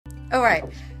All right.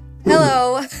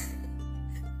 Hello.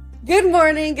 Good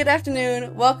morning, good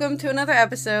afternoon. Welcome to another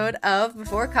episode of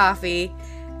Before Coffee.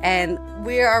 And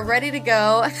we are ready to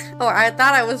go, or I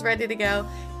thought I was ready to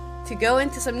go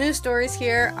into some news stories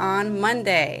here on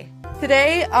Monday.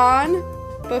 Today on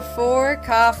Before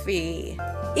Coffee.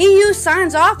 EU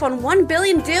signs off on $1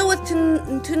 billion deal with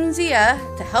Tunisia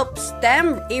to help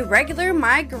stem irregular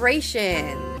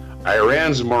migration.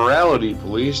 Iran's morality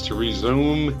police to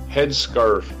resume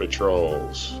headscarf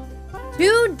patrols.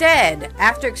 2 dead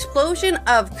after explosion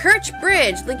of Kerch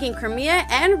Bridge linking Crimea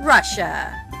and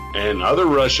Russia. And other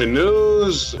Russian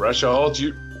news, Russia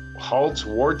halts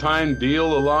wartime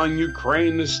deal allowing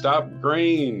Ukraine to stop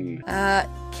grain.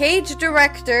 Cage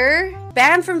director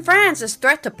banned from France as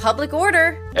threat to public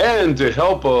order. And to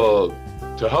help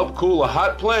cool a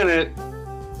hot planet,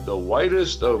 the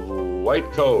whitest of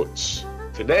white coats.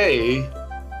 Today,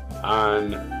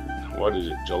 on,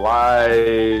 July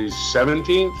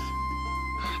 17th?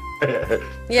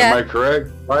 Yeah. Am I correct?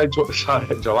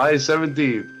 July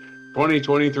 17th,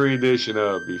 2023 edition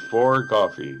of Before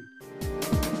Coffee.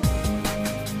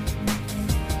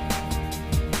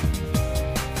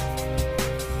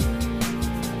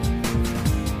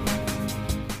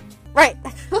 Right,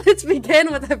 let's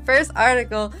begin with the first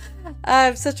article.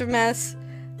 I'm such a mess.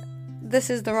 This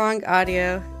is the wrong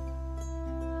audio.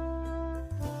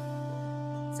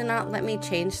 Does it not let me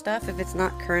change stuff if it's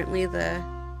not currently the...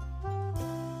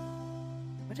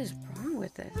 What is wrong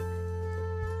with it?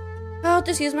 I'll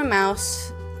just use my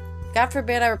mouse. God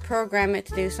forbid I program it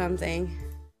to do something.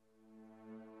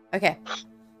 Okay.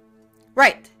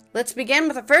 Right, let's begin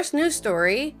with the first news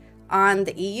story on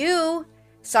the EU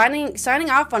signing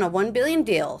off on a $1 billion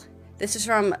deal. This is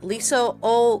from Lisa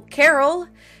O'Carroll,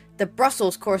 the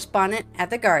Brussels correspondent at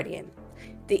The Guardian.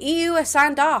 The EU has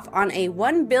signed off on a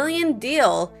 $1 billion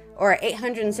deal, or an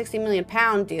 £860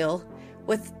 million deal,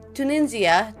 with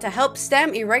Tunisia to help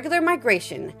stem irregular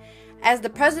migration, as the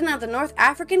president of the North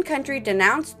African country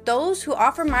denounced those who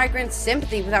offer migrants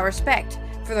sympathy without respect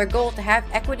for their goal to have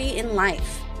equity in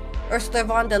life. Ursula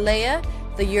von der Leyen,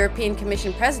 the European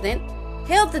Commission president,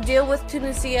 hailed the deal with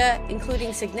Tunisia,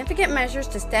 including significant measures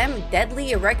to stem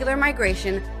deadly irregular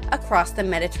migration across the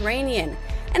Mediterranean,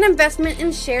 and investment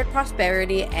in shared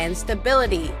prosperity and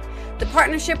stability. The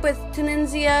partnership with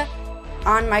Tunisia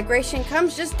on migration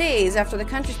comes just days after the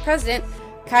country's president,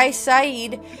 Kais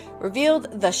Saied,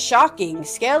 revealed the shocking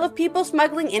scale of people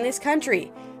smuggling in his country,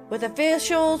 with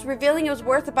officials revealing it was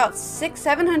worth about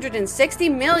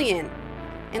 $760 million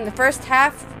in the first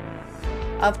half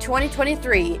of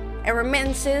 2023, and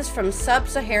remittances from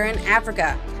sub-Saharan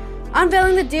Africa.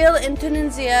 Unveiling the deal in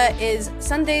Tunisia is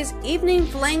Sunday's evening,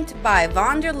 flanked by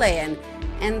von der Leyen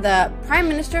and the Prime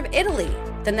Minister of Italy,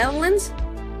 the Netherlands,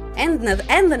 and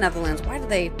the Netherlands. Why do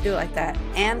they do it like that?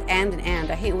 And.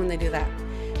 I hate when they do that.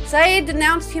 Said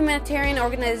denounced humanitarian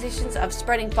organizations of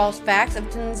spreading false facts of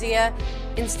Tunisia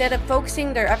instead of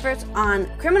focusing their efforts on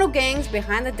criminal gangs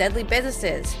behind the deadly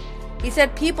businesses. He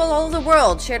said people all over the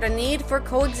world shared a need for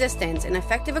coexistence and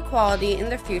effective equality in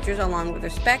their futures, along with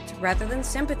respect rather than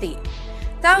sympathy.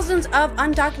 Thousands of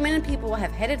undocumented people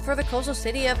have headed for the coastal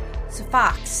city of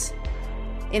Sfax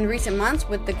in recent months,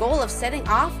 with the goal of setting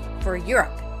off for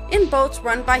Europe in boats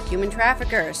run by human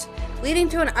traffickers, leading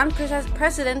to an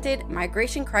unprecedented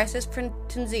migration crisis for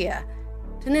Tunisia.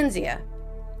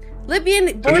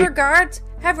 Libyan border guards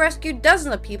have rescued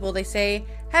dozens of people they say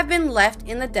have been left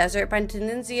in the desert by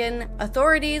Tunisian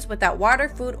authorities without water,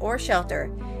 food, or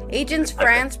shelter, Agence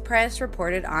France Presse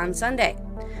reported on Sunday.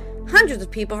 Hundreds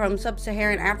of people from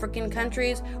sub-Saharan African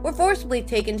countries were forcibly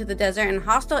taken to the desert and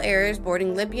hostile areas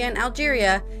bordering Libya and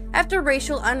Algeria after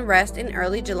racial unrest in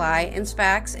early July in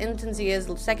Sfax, in Tunisia's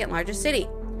second largest city.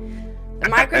 The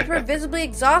migrants were visibly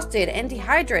exhausted and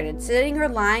dehydrated, sitting or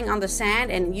lying on the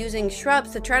sand and using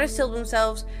shrubs to try to shield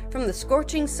themselves from the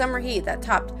scorching summer heat that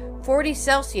topped 40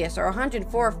 Celsius or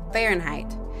 104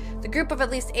 Fahrenheit. The group of at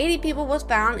least 80 people was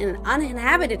found in an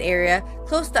uninhabited area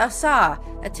close to Assa,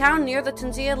 a town near the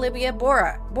Tunisia-Libya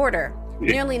border,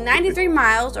 nearly 93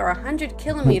 miles or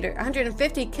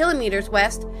 150 kilometers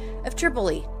west of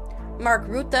Tripoli. Mark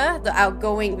Rutte, the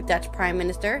outgoing Dutch Prime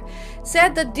Minister,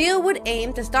 said the deal would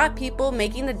aim to stop people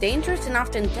making the dangerous and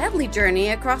often deadly journey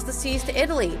across the seas to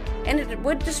Italy, and it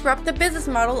would disrupt the business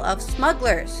model of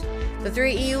smugglers. The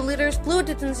 3 EU leaders flew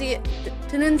to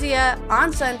Tunisia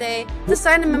on Sunday to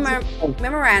sign a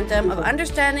memorandum of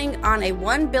understanding on a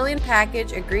 $1 billion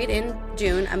package agreed in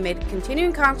June amid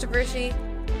continuing controversy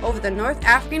over the North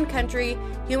African country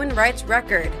human rights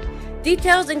record.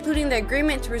 Details including the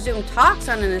agreement to resume talks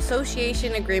on an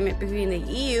association agreement between the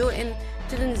EU and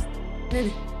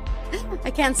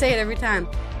I can't say it every time.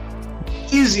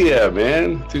 Tunisia,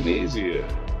 man.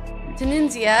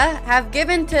 Tunisia have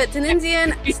given to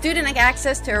Tunisian student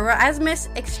access to Erasmus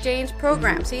exchange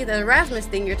program. See, the Erasmus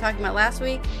thing you're talking about last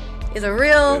week is a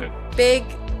real big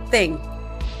thing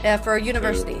for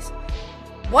universities.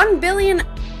 1 billion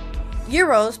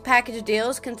euros package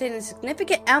deals contain a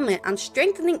significant element on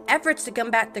strengthening efforts to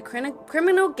combat the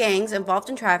criminal gangs involved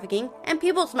in trafficking and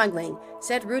people smuggling,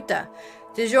 said Ruta.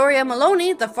 Giorgia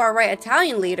Meloni, the far-right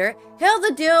Italian leader, hailed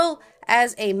the deal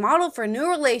as a model for new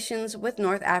relations with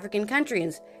North African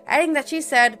countries, adding that she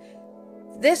said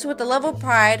this with a level of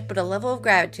pride but a level of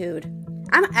gratitude.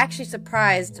 I'm actually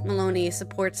surprised Meloni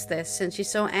supports this since she's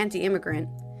so anti-immigrant.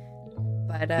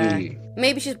 But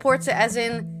maybe she supports it as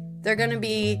in they're going to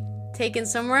be taken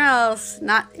somewhere else,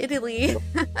 not Italy.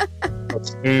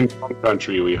 In some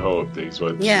country, we hope, is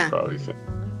what she probably thinks.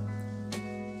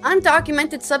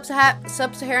 Undocumented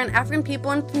sub-Saharan African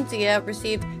people in Tunisia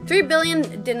received 3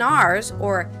 billion dinars,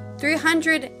 or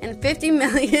 350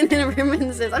 million in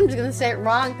remittances. I'm just going to say it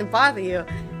wrong to bother you.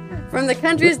 From the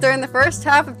countries during the first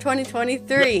half of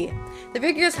 2023. The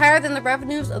figure is higher than the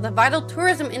revenues of the vital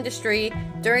tourism industry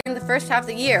during the first half of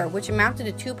the year, which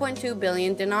amounted to 2.2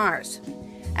 billion dinars.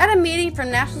 At a meeting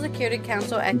from National Security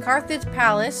Council at Carthage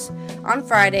Palace on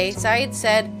Friday, Said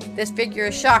said this figure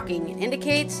is shocking and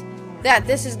indicates that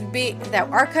that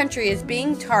our country is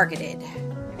being targeted.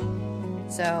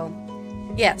 So,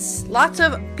 yes, lots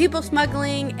of people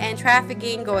smuggling and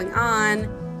trafficking going on,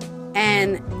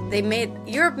 and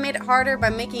Europe made it harder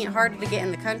by making it harder to get in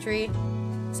the country.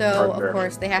 So, of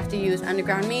course, they have to use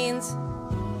underground means.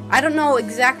 I don't know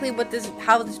exactly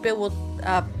how this bill will,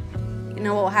 what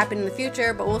will happen in the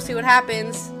future, but we'll see what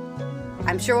happens.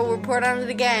 I'm sure we'll report on it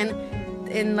again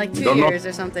in like 2 years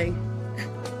or something.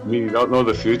 You don't know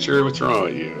the future? What's wrong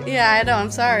with you? Yeah, I know.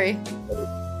 I'm sorry.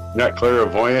 Not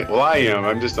clairvoyant? Well, I am.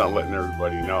 I'm just not letting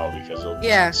everybody know because they'll be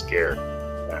scared.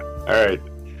 Yeah. All right.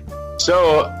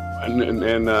 So,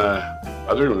 and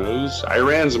other news,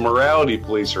 Iran's morality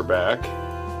police are back.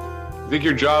 Think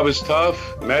your job is tough?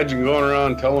 Imagine going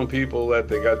around telling people that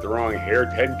they got the wrong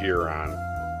headgear on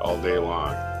all day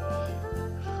long.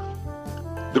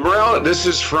 This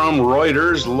is from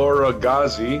Reuters, Laura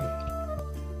Ghazi.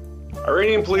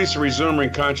 Iranian police are resuming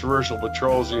controversial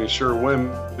patrols to ensure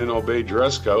women obey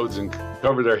dress codes and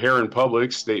cover their hair in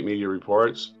public, state media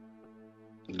reports.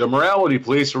 The morality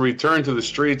police will return to the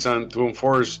streets to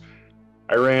enforce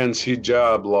Iran's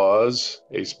hijab laws,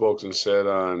 a spokesman said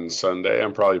on Sunday.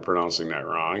 I'm probably pronouncing that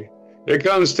wrong. It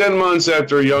comes 10 months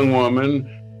after a young woman,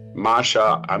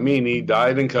 Masha Amini,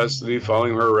 died in custody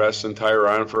following her arrest in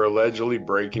Tehran for allegedly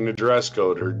breaking the dress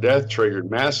code. Her death triggered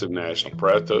massive national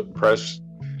protests,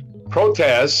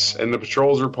 and the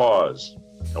patrols were paused.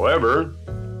 However,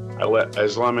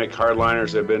 Islamic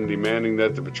hardliners have been demanding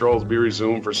that the patrols be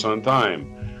resumed for some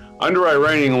time. Under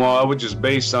Iranian law, which is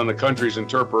based on the country's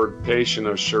interpretation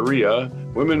of Sharia,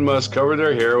 women must cover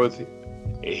their hair with a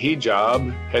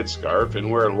hijab, headscarf, and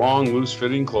wear long,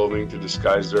 loose-fitting clothing to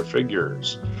disguise their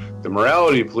figures. The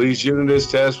morality police unit is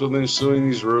tasked with ensuring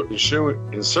these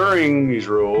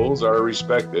rules are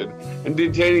respected and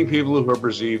detaining people who are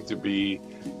perceived to be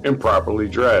improperly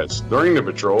dressed. During the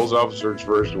patrols, officers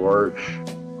first warned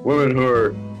women who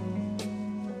are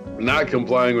not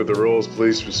complying with the rules.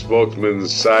 Police spokesman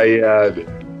Syed,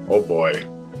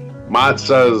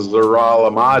 Matza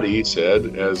Zaralamadi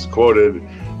said, as quoted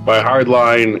by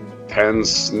hardline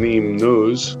Tasnim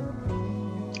News,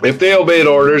 if they obeyed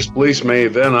orders, police may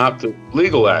then opt to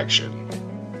legal action.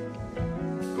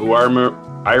 Who are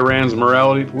Iran's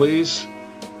morality police?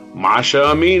 Masha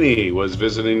Amini was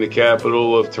visiting the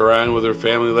capital of Tehran with her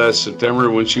family last September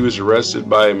when she was arrested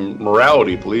by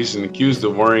morality police and accused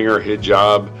of wearing her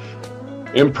hijab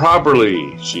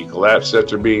improperly. She collapsed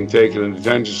after being taken to a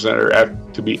detention center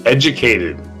to be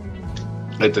educated.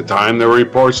 At the time, there were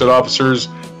reports that officers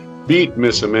beat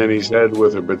Miss Amini's head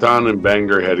with a baton and banged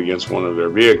her head against one of their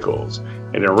vehicles,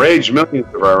 and enraged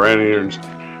millions of Iranians,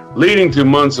 leading to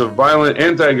months of violent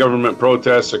anti-government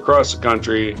protests across the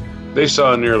country. They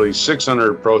saw nearly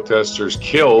 600 protesters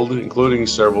killed, including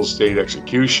several state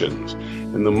executions.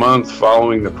 In the month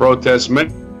following the protests,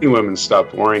 many women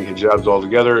stopped wearing hijabs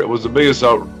altogether. It was the biggest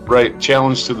outright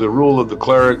challenge to the rule of the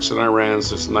clerics in Iran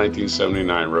since the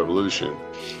 1979 revolution.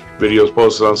 Videos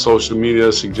posted on social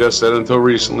media suggest that until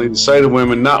recently, the sight of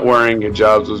women not wearing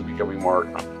hijabs was becoming more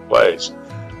commonplace.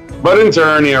 But in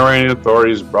turn, the Iranian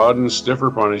authorities broadened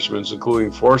stiffer punishments,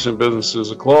 including forcing businesses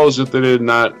to close if they did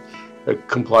not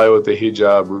comply with the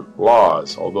hijab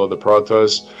laws. Although the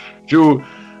protests drew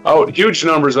out huge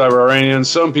numbers of Iranians.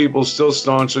 Some people still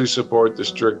staunchly support the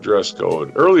strict dress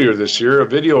code. Earlier this year, a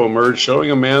video emerged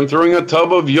showing a man throwing a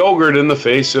tub of yogurt in the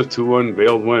face of two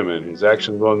unveiled women. His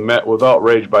actions were met with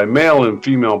outrage by male and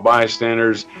female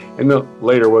bystanders, and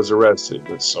later was arrested.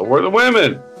 But so were the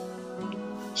women.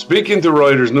 Speaking to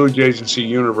Reuters news agency,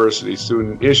 university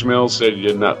student Ishmael said he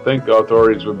did not think the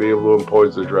authorities would be able to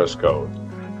impose the dress code.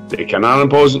 They cannot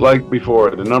impose it like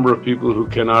before. The number of people who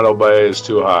cannot obey is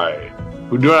too high.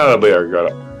 Who do not obey our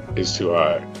God is too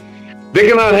high. They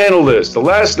cannot handle this. The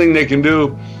last thing they can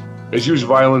do is use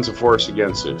violence and force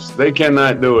against us. They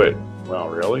cannot do it. Well,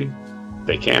 really?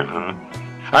 They can't, huh?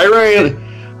 Iran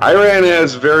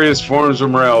has various forms of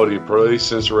morality police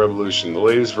since the revolution. The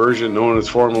latest version, known as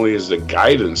formally as the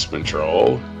Guidance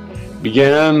Patrol,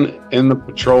 began in the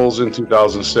patrols in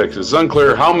 2006. It's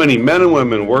unclear how many men and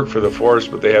women work for the force,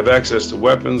 but they have access to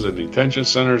weapons and detention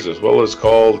centers as well as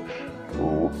what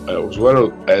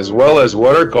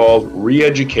are called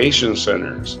re-education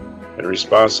centers. In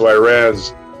response to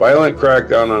Iran's violent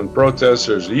crackdown on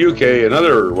protesters, the UK and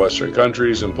other Western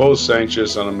countries imposed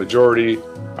sanctions on a morality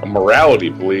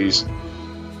police,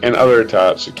 and other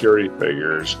top security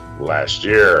figures last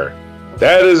year.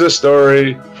 That is a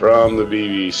story from the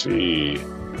BBC,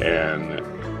 and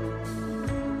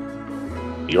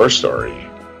your story.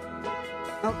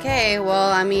 Okay,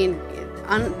 well, I mean,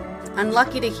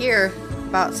 unlucky to hear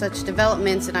about such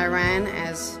developments in Iran,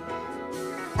 as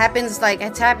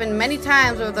it's happened many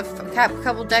times over the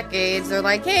couple decades. They're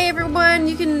like, hey, everyone,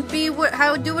 you can do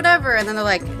whatever, and then they're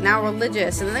like, now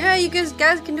religious, and then they're like, you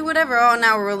guys can do whatever. Oh,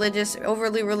 now we're religious,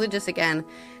 overly religious again.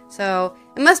 So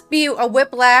it must be a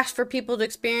whiplash for people to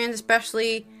experience,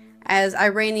 especially as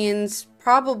Iranians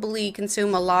probably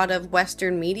consume a lot of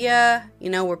Western media,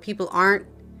 where people aren't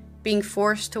being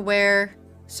forced to wear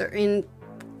certain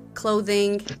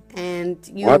clothing, and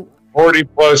 40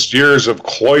 plus years of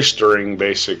cloistering,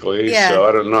 basically. Yeah. So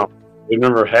I don't know. They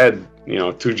never had,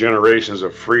 2 generations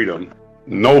of freedom.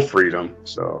 No freedom.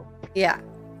 So. Yeah.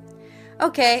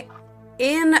 Okay.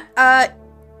 In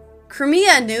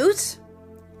Crimea news,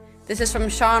 this is from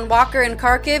Sean Walker in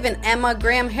Kharkiv and Emma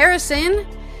Graham Harrison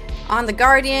on The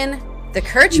Guardian. The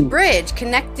Kerch Bridge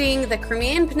connecting the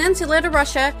Crimean Peninsula to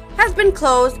Russia has been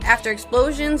closed after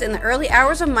explosions in the early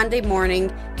hours of Monday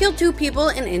morning killed 2 people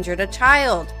and injured a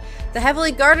child. The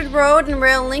heavily guarded road and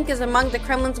rail link is among the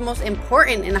Kremlin's most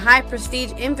important and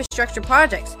high-prestige infrastructure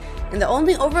projects, and the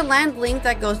only overland link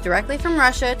that goes directly from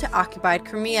Russia to occupied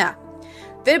Crimea.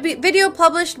 Video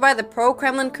published by the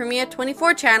pro-Kremlin Crimea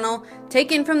 24 channel,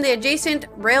 taken from the adjacent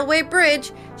railway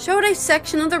bridge, showed a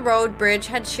section of the road bridge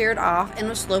had sheared off and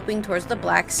was sloping towards the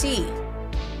Black Sea.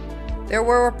 There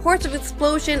were reports of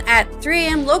explosion at 3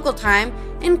 a.m. local time,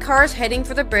 and cars heading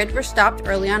for the bridge were stopped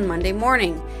early on Monday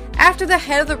morning, after the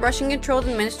head of the Russian-controlled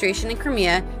administration in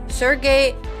Crimea,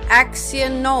 Sergei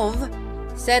Aksyonov,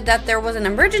 said that there was an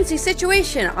emergency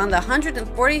situation on the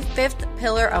 145th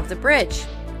pillar of the bridge.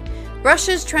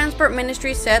 Russia's transport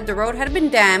ministry said the road had been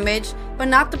damaged, but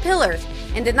not the pillars,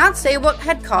 and did not say what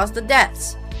had caused the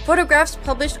deaths. Photographs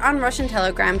published on Russian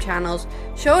Telegram channels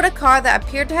showed a car that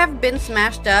appeared to have been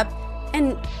smashed up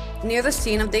and near the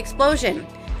scene of the explosion.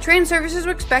 Train services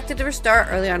were expected to restart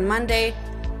early on Monday,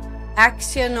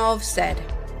 Aksyonov said.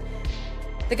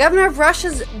 The governor of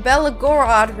Russia's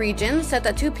Belgorod region said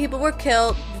that 2 people were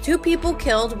killed. The 2 people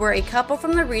killed were a couple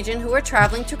from the region who were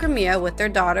traveling to Crimea with their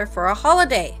daughter for a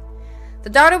holiday. The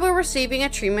daughter was receiving a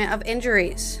treatment of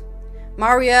injuries.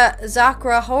 Maria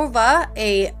Zakharova,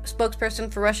 a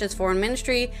spokesperson for Russia's foreign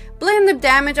ministry, blamed the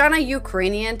damage on a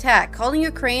Ukrainian attack, calling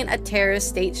Ukraine a terrorist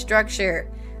state structure.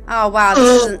 Oh wow,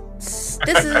 this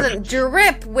isn't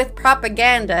drip with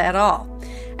propaganda at all.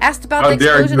 Asked about the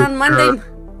explosion on Monday.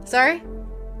 Sorry?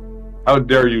 How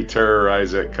dare you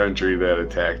terrorize that country that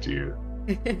attacked you?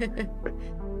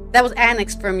 That was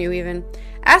annexed from you, even.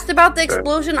 Asked about the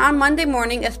explosion on Monday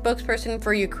morning, a spokesperson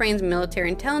for Ukraine's military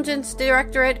intelligence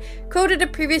directorate quoted a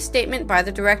previous statement by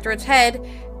the directorate's head,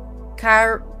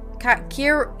 Kirillov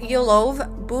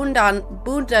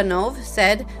Budanov,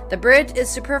 said the bridge is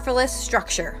superfluous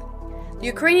structure. The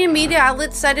Ukrainian media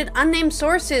outlet cited unnamed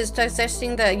sources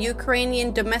suggesting the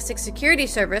Ukrainian Domestic Security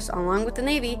Service, along with the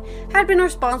Navy, had been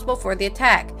responsible for the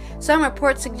attack. Some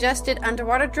reports suggested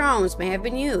underwater drones may have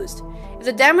been used. If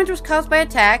the damage was caused by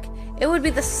attack, it would be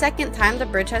the second time the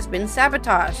bridge has been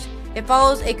sabotaged. It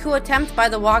follows a coup attempt by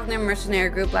the Wagner mercenary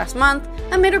group last month,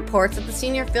 amid reports that the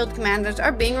senior field commanders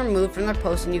are being removed from their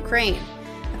posts in Ukraine.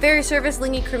 A ferry service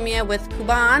linking Crimea with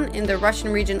Kuban in the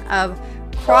Russian region of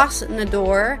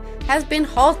Krasnodar has been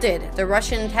halted, the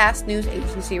Russian TASS news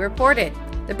agency reported.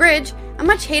 The bridge, a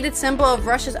much-hated symbol of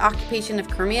Russia's occupation of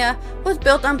Crimea, was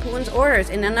built on Putin's orders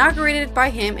and inaugurated by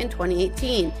him in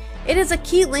 2018. It is a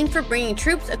key link for bringing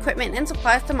troops, equipment, and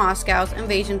supplies to Moscow's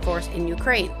invasion force in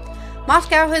Ukraine.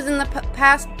 Moscow has in the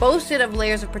past boasted of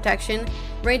layers of protection,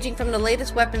 ranging from the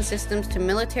latest weapon systems to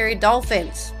military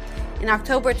dolphins. In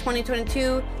October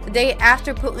 2022, the day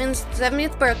after Putin's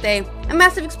 70th birthday, a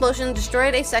massive explosion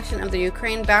destroyed a section of the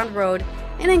Ukraine-bound road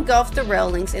and engulfed the rail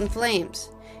links in flames.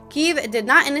 Kyiv did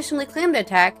not initially claim the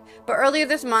attack, but earlier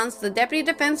this month, the Deputy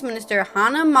Defense Minister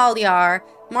Hanna Maliar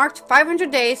marked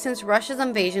 500 days since Russia's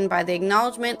invasion by the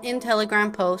acknowledgement in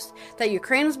Telegram posts that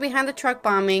Ukraine was behind the truck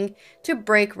bombing to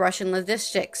break Russian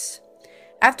logistics.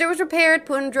 After it was repaired,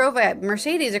 Putin drove a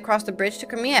Mercedes across the bridge to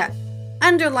Crimea,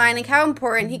 underlining how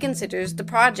important he considers the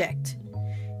project.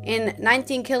 The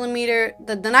 19-kilometer,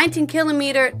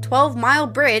 12-mile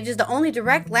bridge is the only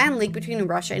direct land link between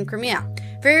Russia and Crimea.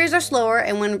 Ferries are slower,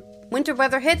 and when winter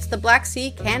weather hits, the Black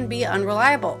Sea can be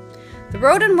unreliable. The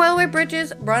road and railway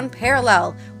bridges run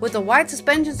parallel, with a wide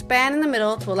suspension span in the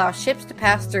middle to allow ships to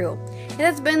pass through. It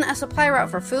has been a supply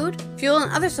route for food, fuel,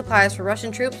 and other supplies for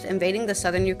Russian troops invading the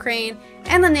southern Ukraine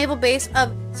and the naval base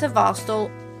of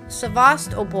Sevastopol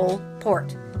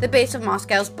Port, the base of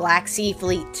Moscow's Black Sea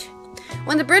Fleet.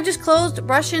 When the bridge is closed,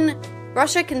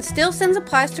 Russia can still send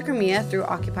supplies to Crimea through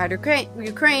occupied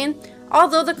Ukraine,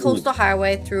 although the coastal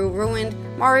highway through ruined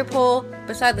Mariupol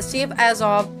beside the Sea of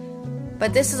Azov.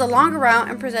 But this is a longer route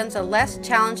and presents a less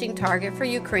challenging target for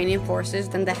Ukrainian forces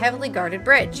than the heavily guarded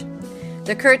bridge.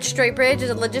 The Kerch Strait Bridge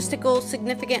is a logistical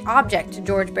significant object,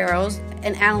 George Barrows,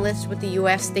 an analyst with the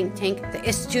U.S. think tank the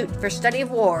Institute for Study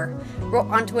of War, wrote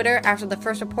on Twitter after the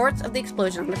first reports of the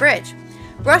explosion on the bridge.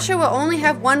 Russia will only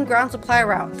have one ground supply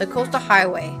route, the coastal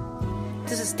highway,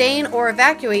 to sustain or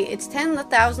evacuate its tens of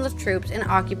thousands of troops in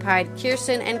occupied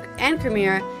Kherson and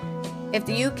Crimea if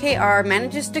the UKR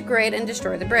manages to degrade and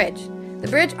destroy the bridge. The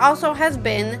bridge has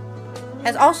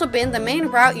also been the main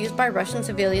route used by Russian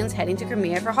civilians heading to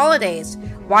Crimea for holidays.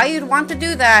 Why you'd want to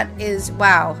do that is,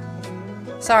 wow.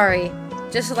 Sorry.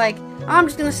 Just like, I'm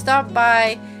just gonna stop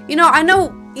by, I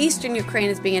know eastern Ukraine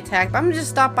is being attacked, but I'm gonna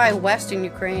just stop by western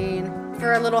Ukraine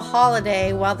for a little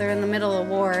holiday while they're in the middle of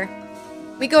war.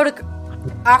 We go to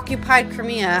occupied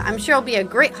Crimea. I'm sure it'll be a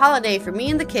great holiday for me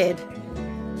and the kid.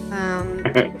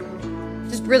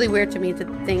 Just really weird to me to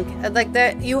think like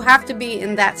that you have to be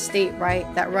in that state, right?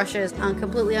 That Russia is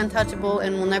completely untouchable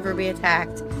and will never be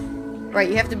attacked, right?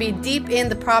 You have to be deep in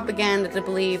the propaganda to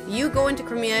believe you going to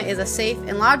Crimea is a safe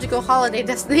and logical holiday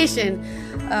destination.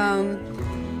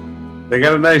 They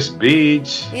got a nice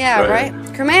beach. Yeah, right?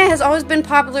 Crimea has always been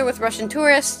popular with Russian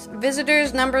tourists.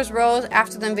 Visitors' numbers rose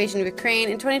after the invasion of Ukraine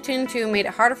in 2022 made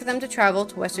it harder for them to travel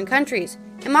to Western countries.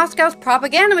 And Moscow's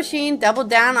propaganda machine doubled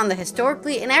down on the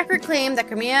historically inaccurate claim that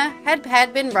Crimea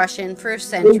had been Russian for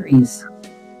centuries.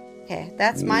 Okay,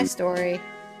 that's my story.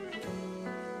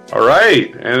 All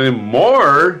right, and then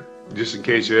more, just in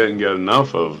case you hadn't got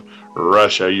enough of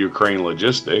Russia-Ukraine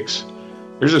logistics,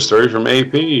 here's a story from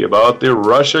AP about the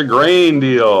Russia grain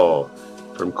deal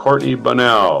from Courtney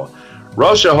Bunnell.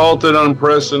 Russia halted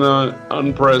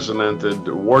unprecedented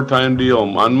wartime deal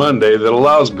on Monday that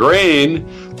allows grain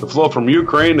to flow from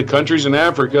Ukraine to countries in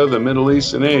Africa, the Middle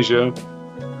East, and Asia,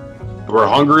 where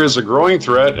hunger is a growing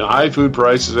threat and high food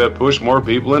prices have pushed more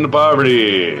people into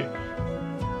poverty.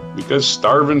 Because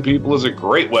starving people is a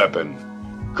great weapon.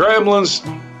 Kremlin's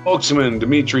spokesman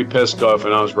Dmitry Peskov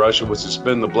announced Russia would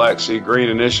suspend the Black Sea Grain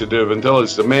Initiative until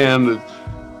its demand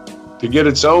to get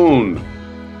its own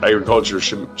agriculture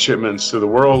shipments to the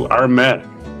world are met.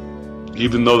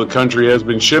 Even though the country has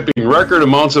been shipping record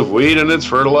amounts of wheat and its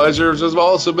fertilizers have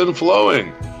also been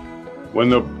flowing. When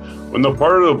the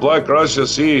part of the Black Russia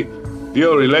Sea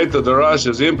deal related to Russia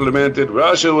is implemented,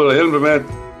 Russia will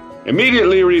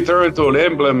immediately return to the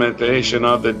implementation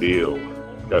of the deal,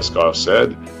 Peskov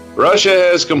said. Russia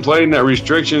has complained that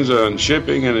restrictions on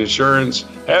shipping and insurance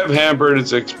have hampered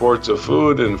its exports of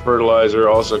food and fertilizer,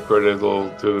 also critical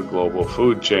to the global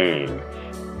food chain.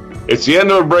 It's the end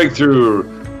of a breakthrough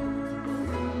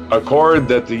accord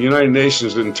that the United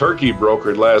Nations and Turkey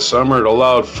brokered last summer. It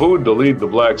allowed food to leave the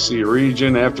Black Sea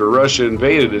region after Russia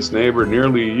invaded its neighbor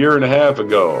nearly a year and a half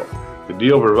ago. The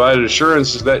deal provided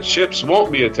assurances that ships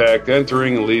won't be attacked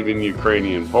entering and leaving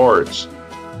Ukrainian ports.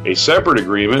 A separate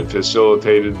agreement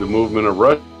facilitated the movement of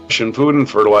Russian food and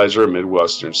fertilizer amid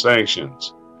Western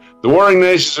sanctions. The warring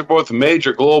nations are both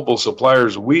major global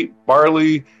suppliers of wheat,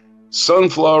 barley,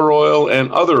 sunflower oil,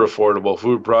 and other affordable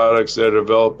food products that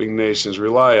developing nations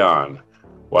rely on.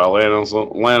 While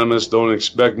analysts don't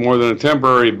expect more than a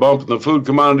temporary bump in the food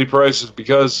commodity prices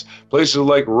because places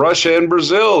like Russia and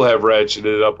Brazil have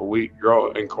ratcheted up wheat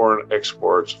and corn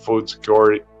exports. Food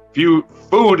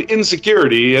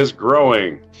insecurity is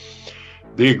growing.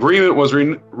 The agreement was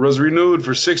renewed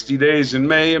for 60 days in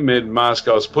May amid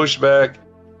Moscow's pushback.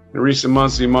 In recent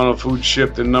months, the amount of food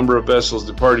shipped and number of vessels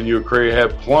departing Ukraine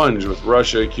have plunged, with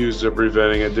Russia accused of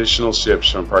preventing additional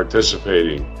ships from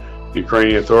participating. The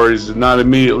Ukrainian authorities did not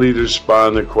immediately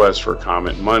respond to requests for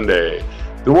comment Monday.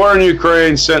 The war in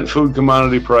Ukraine sent food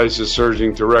commodity prices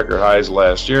surging to record highs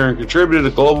last year and contributed to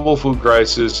the global food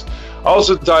crisis,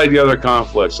 also tied to other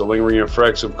conflicts, the lingering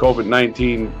effects of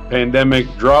COVID-19 pandemic,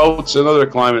 droughts, and other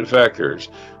climate factors.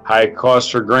 High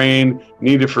costs for grain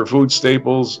needed for food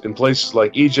staples in places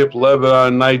like Egypt, Lebanon,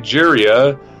 and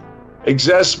Nigeria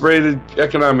exacerbated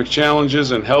economic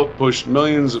challenges and helped push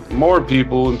millions more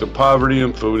people into poverty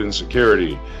and food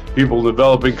insecurity. People in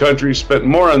developing countries spent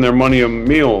more on their money on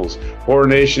meals. Poor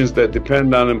nations that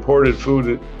depend on imported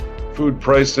food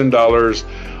priced in dollars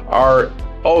are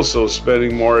also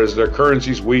spending more as their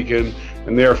currencies weaken,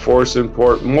 and they are forced to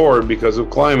import more because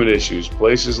of climate issues.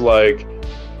 Places like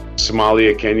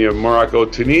Somalia, Kenya, Morocco,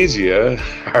 Tunisia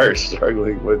are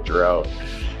struggling with drought.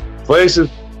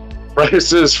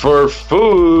 Prices for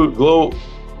food,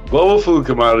 global food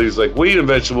commodities like wheat and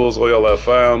vegetables, oil have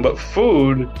fallen, but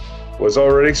food was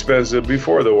already expensive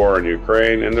before the war in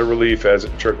Ukraine, and the relief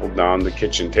hasn't trickled down the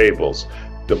kitchen tables.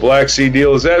 The Black Sea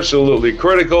deal is absolutely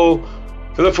critical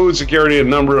to the food security of a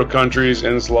number of countries,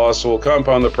 and its loss will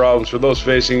compound the problems for those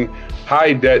facing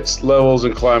high debt levels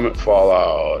and climate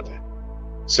fallout,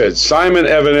 said Simon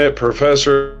Evenet,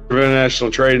 professor of international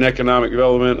trade and economic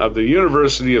development of the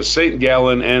University of St.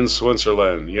 Gallen and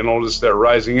Switzerland. You notice that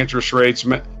rising interest rates,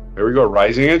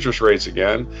 rising interest rates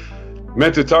again,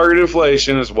 meant to target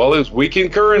inflation as well as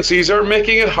weakened currencies are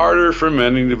making it harder for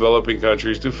many developing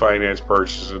countries to finance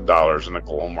purchases of dollars in the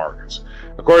global markets.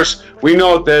 Of course, we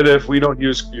note that if we don't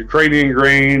use Ukrainian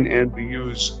grain and we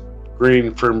use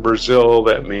grain from Brazil,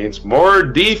 that means more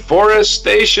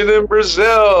deforestation in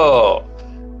Brazil.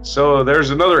 So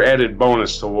there's another added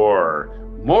bonus to war.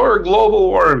 More global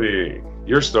warming.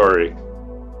 Your story.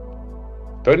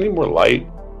 Do I need more light?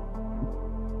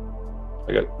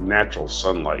 I got natural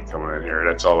sunlight coming in here.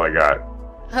 That's all I got.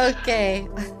 Okay.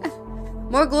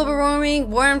 More global warming,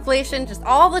 war inflation, just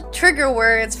all the trigger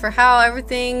words for how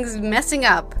everything's messing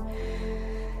up.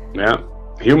 Yeah.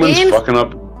 Humans fucking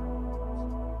up.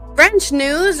 French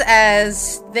news,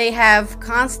 as they have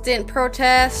constant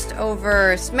protest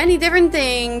over many different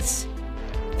things.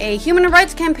 A human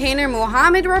rights campaigner,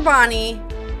 Mohamed Rabbani,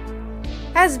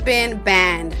 has been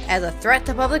banned as a threat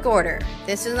to public order.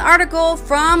 This is an article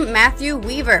from Matthew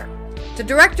Weaver. The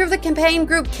director of the campaign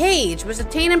group Cage was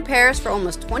detained in Paris for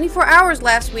almost 24 hours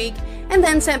last week and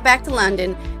then sent back to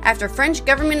London after French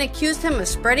government accused him of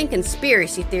spreading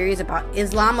conspiracy theories about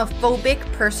Islamophobic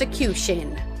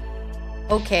persecution.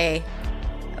 Okay.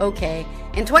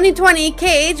 In 2020,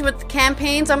 Cage, with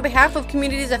campaigns on behalf of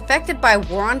communities affected by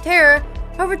war on terror,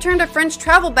 overturned a French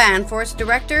travel ban for its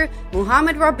director,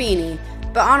 Mohamed Rabbani.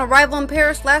 But on arrival in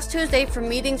Paris last Tuesday for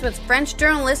meetings with French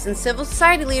journalists and civil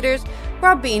society leaders,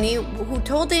 Rabbani, who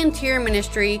told the Interior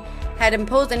Ministry, had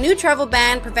imposed a new travel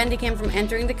ban preventing him from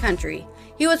entering the country.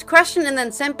 He was questioned and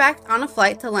then sent back on a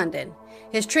flight to London.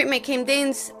 His treatment came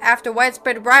days after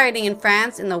widespread rioting in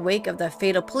France in the wake of the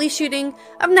fatal police shooting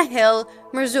of Nahel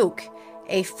Merzouk,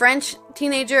 a French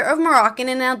teenager of Moroccan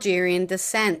and Algerian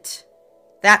descent.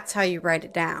 That's how you write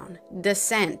it down.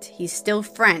 Descent. He's still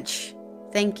French.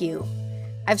 Thank you.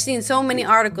 I've seen so many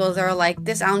articles that are like,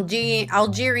 this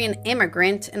Algerian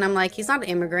immigrant, and I'm like, he's not an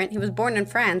immigrant. He was born in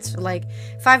France, for like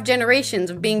 5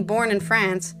 generations of being born in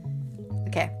France.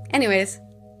 Okay, anyways.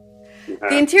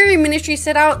 The Interior Ministry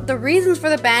set out the reasons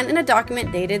for the ban in a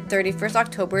document dated 31st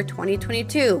October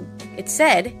 2022. It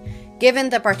said, given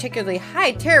the particularly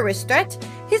high terrorist threat,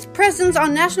 his presence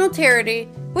on national territory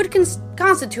would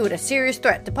constitute a serious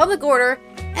threat to public order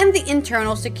and the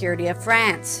internal security of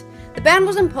France. The ban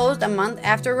was imposed a month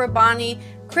after Rabbani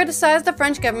criticized the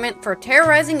French government for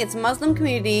terrorizing its Muslim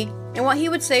community in what he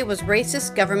would say was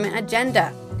racist government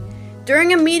agenda.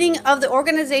 During a meeting of the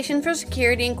Organization for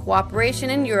Security and Cooperation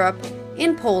in Europe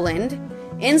in Poland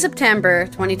in September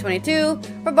 2022,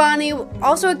 Rabbani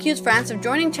also accused France of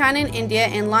joining China and India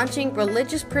in launching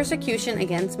religious persecution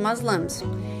against Muslims.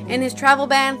 In his travel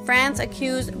ban, France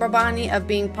accused Rabbani of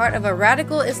being part of a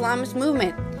radical Islamist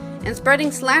movement and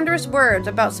spreading slanderous words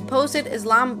about supposed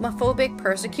Islamophobic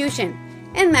persecution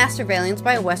and mass surveillance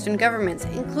by Western governments,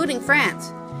 including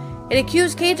France. It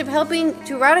accused Cage of helping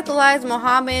to radicalize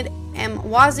Mohammed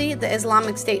Mwazi, the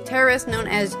Islamic State terrorist known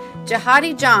as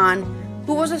Jihadi John,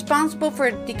 who was responsible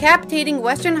for decapitating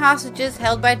Western hostages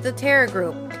held by the terror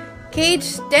group. Cage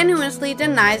strenuously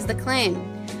denies the claim.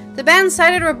 The band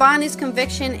cited Rabbani's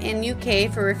conviction in UK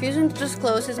for refusing to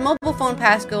disclose his mobile phone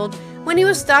passcode when he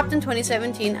was stopped in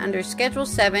 2017 under Schedule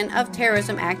 7 of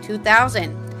Terrorism Act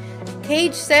 2000.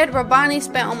 Cage said Rabbani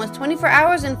spent almost 24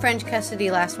 hours in French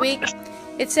custody last week.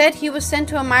 It said he was sent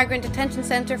to a migrant detention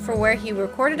center for where he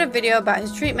recorded a video about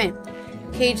his treatment.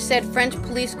 Cage said French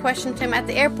police questioned him at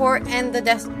the airport and the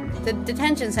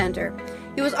detention center.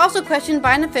 He was also questioned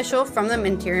by an official from the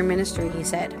Interior Ministry, he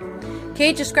said.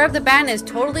 Cage described the ban as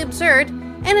totally absurd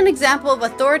and an example of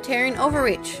authoritarian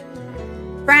overreach.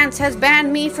 France has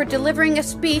banned me for delivering a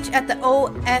speech at the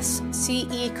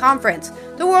OSCE conference,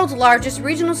 the world's largest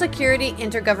regional security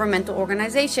intergovernmental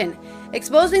organization,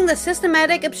 exposing the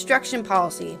systematic obstruction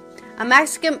policy, a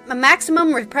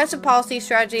maximum repressive policy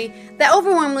strategy that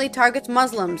overwhelmingly targets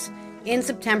Muslims, in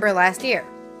September last year.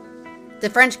 The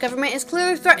French government is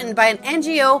clearly threatened by an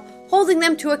NGO holding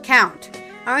them to account.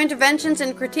 Our interventions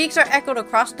and critiques are echoed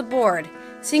across the board.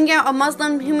 Singing out a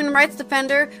Muslim human rights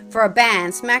defender for a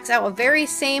ban smacks out a very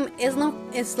same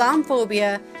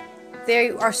Islamophobia they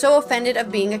are so offended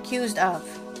of being accused of.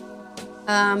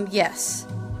 Yes.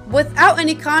 Without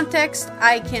any context,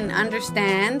 I can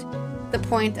understand the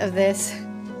point of this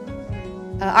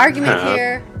argument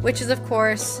here, which is, of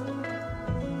course,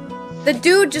 the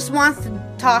dude just wants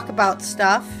to talk about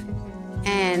stuff.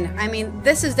 And, I mean,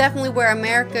 this is definitely where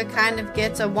America kind of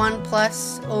gets a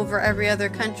 1+ over every other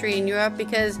country in Europe,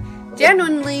 because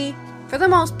genuinely, for the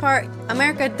most part,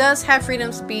 America does have freedom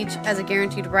of speech as a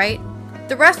guaranteed right.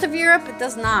 The rest of Europe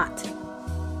does not.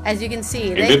 As you can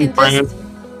see,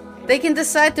 they can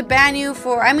decide to ban you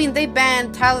for, I mean, they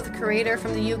banned Tyler, the Creator,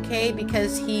 from the UK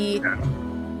because he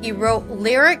wrote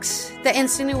lyrics that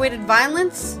insinuated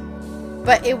violence,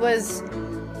 but it was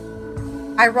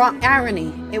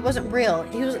irony. It wasn't real.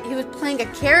 He was playing a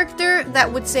character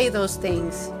that would say those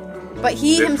things, but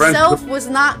he himself was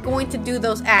not going to do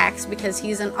those acts because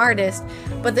he's an artist.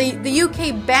 But the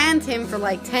UK banned him for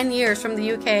like 10 years from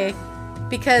the UK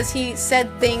because he said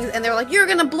things, and they were like, "You're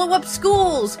gonna blow up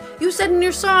schools. You said in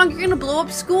your song you're gonna blow up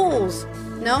schools."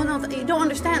 No, you don't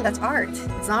understand. That's art.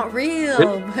 It's not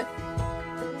real.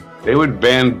 They would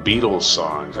ban Beatles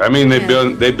songs. I mean, they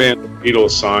banned the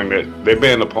Beatles song they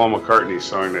banned the Paul McCartney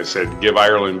song that said "Give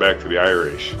Ireland back to the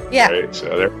Irish." Yeah. Right? So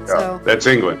there we go. That's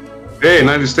England. Hey,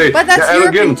 United States. But that's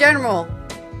Europe in general.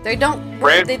 They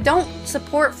don't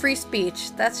support free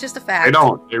speech. That's just a fact. They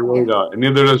don't. They really don't. And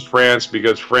neither does France,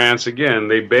 because France, again,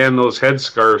 they banned those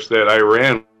headscarves that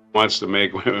Iran wants to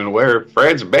make women wear.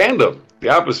 France banned them. The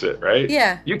opposite, right?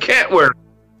 Yeah. You can't wear them,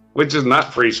 which is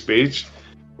not free speech.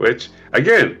 Which,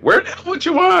 again, wear what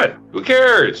you want. Who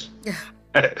cares? Yeah.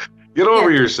 Get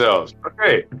over yourselves.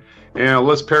 Okay. And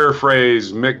let's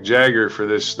paraphrase Mick Jagger for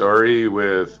this story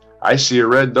with, "I see a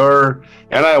red door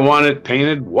and I want it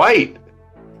painted white."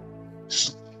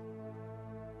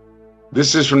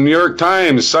 This is from New York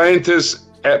Times. Scientists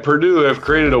at Purdue have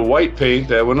created a white paint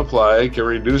that, when applied, can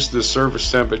reduce the surface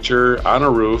temperature on a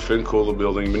roof and cool the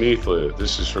building beneath it.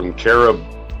 This is from Kara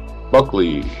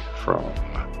Buckley from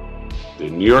the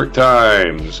New York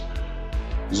Times.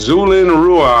 Zulin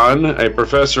Ruan, a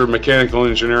professor of mechanical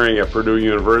engineering at Purdue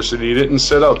University, didn't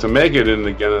set out to make it in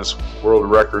the Guinness World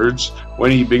Records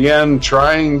when he began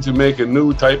trying to make a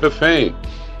new type of paint.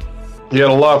 He had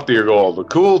a loftier goal: to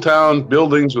cool town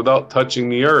buildings without touching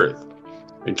the earth.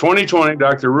 In 2020,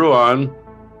 Dr. Ruan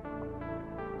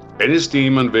and his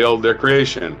team unveiled their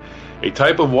creation, a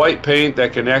type of white paint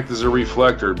that can act as a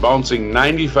reflector, bouncing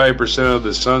 95% of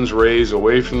the sun's rays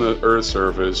away from the Earth's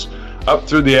surface, up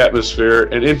through the atmosphere,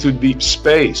 and into deep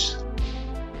space.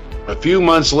 A few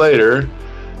months later,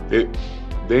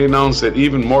 they announced that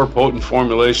even more potent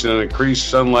formulation and increased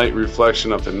sunlight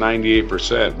reflection up to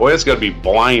 98%. Boy, that's got to be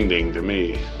blinding to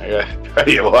me. I got to tell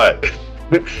you what.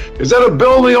 Is that a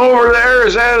building over there?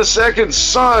 Is that a second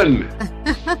sun?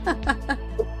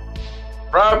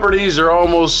 Properties are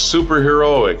almost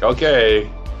superheroic. Okay,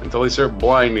 until they start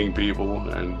blinding people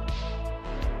and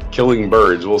killing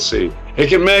birds. We'll see. It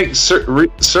can make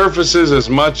surfaces as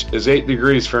much as 8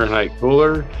 degrees Fahrenheit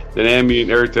cooler than ambient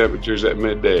air temperatures at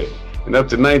midday, and up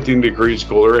to 19 degrees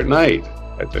cooler at night.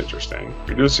 That's interesting.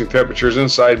 Reducing temperatures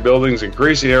inside buildings,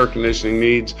 increasing air conditioning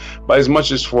needs by as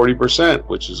much as 40%,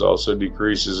 which is also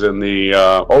decreases in the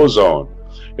ozone.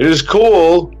 It is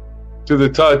cool to the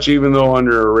touch, even though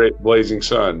under a blazing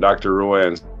sun, Dr.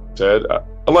 Ruan said.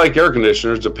 Unlike air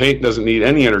conditioners, the paint doesn't need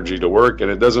any energy to work,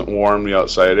 and it doesn't warm the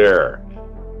outside air.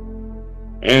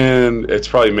 and it's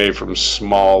probably made from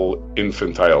small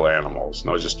infantile animals.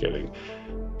 No, just kidding.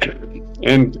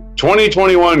 In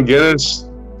 2021,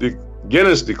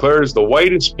 Guinness declares the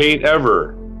whitest paint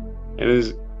ever,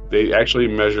 and they actually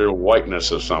measure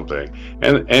whiteness of something,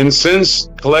 and since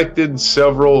collected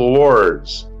several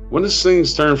awards. When does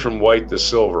things turn from white to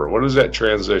silver? When does that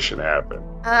transition happen?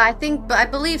 I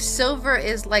believe silver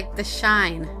is like the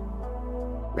shine.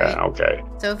 Right? Yeah, okay.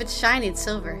 So if it's shiny, it's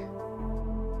silver.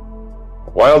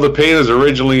 While the paint is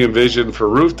originally envisioned for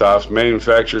rooftops,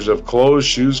 manufacturers of clothes,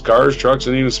 shoes, cars, trucks,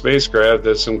 and even spacecraft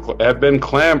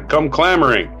have come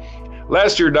clamoring.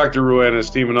 Last year, Dr. Ruan and his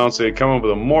team announced they had come up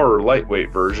with a more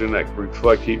lightweight version that could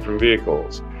reflect heat from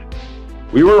vehicles.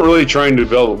 We weren't really trying to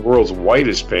develop the world's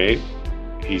whitest paint,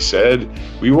 he said.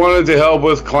 We wanted to help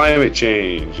with climate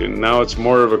change, and now it's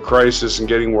more of a crisis and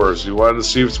getting worse. We wanted to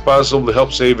see if it's possible to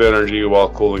help save energy while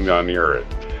cooling down the earth.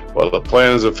 Well, the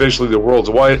plan is officially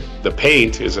the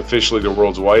paint is officially the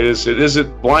world's whitest. It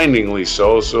isn't blindingly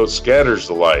so it scatters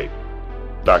the light,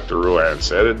 Dr. Ruan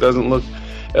said. It doesn't look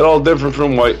at all different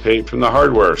from white paint from the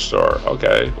hardware store.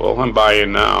 Okay, well, I'm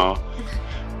buying now.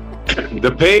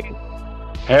 The paint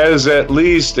has at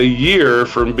least a year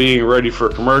from being ready for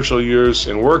commercial use,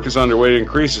 and work is underway to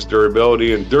increase its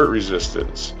durability and dirt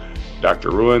resistance.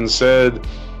 Dr. Ruan said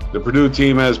the Purdue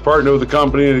team has partnered with a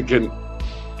company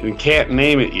and can't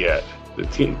name it yet. The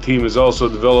team is also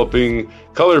developing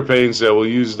color paints that will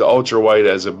use the ultra white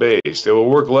as a base. They will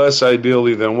work less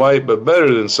ideally than white, but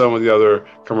better than some of the other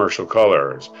commercial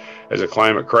colors. As a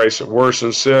climate crisis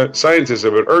worsens, scientists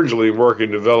have been urgently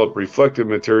working to develop reflective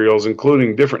materials,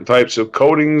 including different types of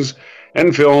coatings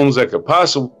and films that could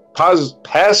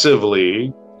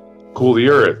passively cool the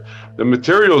earth. The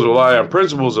materials rely on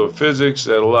principles of physics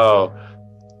that allow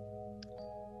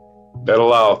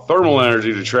thermal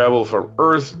energy to travel from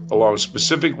Earth along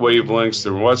specific wavelengths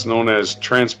through what's known as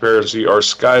transparency or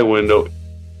sky window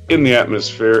in the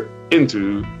atmosphere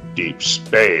into deep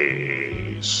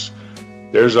space.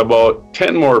 There's about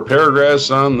 10 more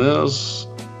paragraphs on this.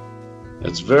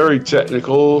 It's very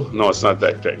technical. No, it's not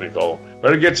that technical,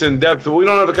 but it gets in depth, but we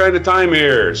don't have the kind of time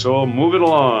here, so move it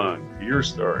along to your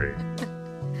story.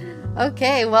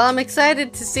 Okay, well, I'm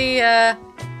excited to see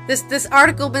this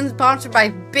article been sponsored by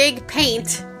Big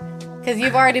Paint, because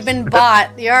you've already been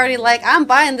bought. You're already like, I'm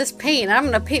buying this paint. I'm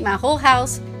going to paint my whole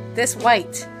house this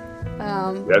white.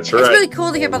 That's right. It's really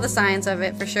cool to hear about the science of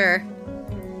it, for sure.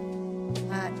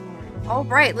 All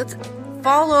right, let's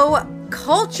follow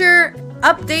culture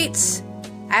updates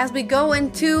as we go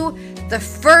into the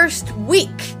first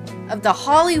week of the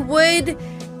Hollywood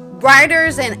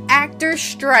Writers and Actors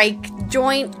Strike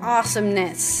Joint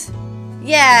Awesomeness.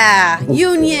 Yeah,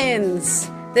 unions.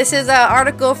 This is an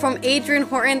article from Adrian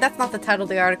Horton. That's not the title of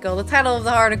the article. The title of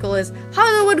the article is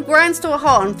Hollywood Grinds to a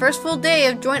Halt on First Full Day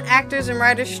of Joint Actors and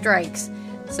Writers Strikes.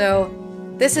 So,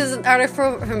 this is an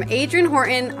article from Adrian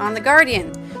Horton on The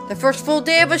Guardian. The first full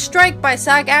day of a strike by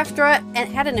SAG-AFTRA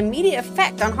had an immediate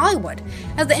effect on Hollywood,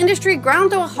 as the industry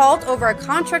ground to a halt over a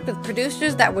contract with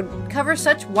producers that would cover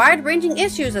such wide-ranging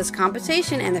issues as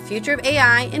compensation and the future of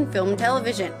AI in film and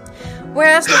television.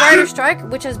 Whereas the writer's strike,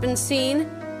 which has seen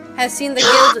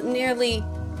the guild nearly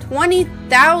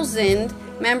 20,000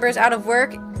 members out of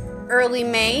work early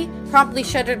May, promptly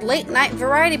shuttered late-night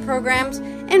variety programs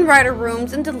and writer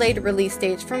rooms and delayed release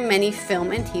dates for many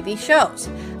film and TV shows.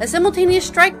 A simultaneous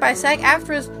strike by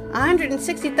SAG-AFTRA's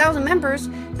 160,000 members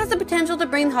has the potential to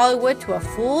bring Hollywood to a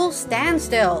full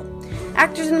standstill.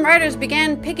 Actors and writers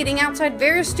began picketing outside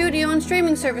various studio and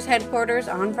streaming service headquarters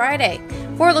on Friday,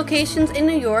 4 locations in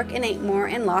New York and 8 more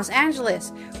in Los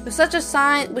Angeles, with such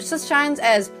signs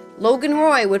as "Logan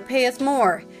Roy would pay us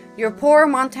more," "Your poor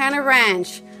Montana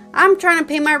ranch," "I'm trying to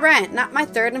pay my rent, not my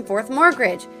 3rd and 4th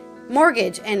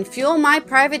mortgage, and fuel my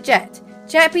private jet.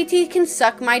 ChatGPT can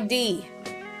suck my D."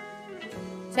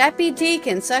 ChatGPT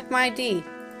can suck my D.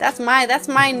 That's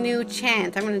my new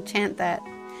chant. I'm going to chant that.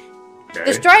 Okay.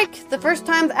 The strike, the first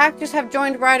time the actors have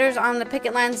joined writers on the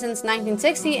picket line since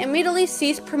 1960, immediately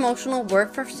ceased promotional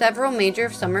work for several major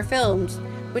summer films,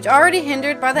 which already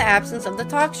hindered by the absence of the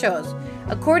talk shows.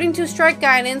 According to strike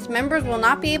guidance, members will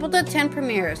not be able to attend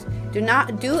premieres,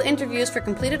 do interviews for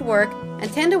completed work,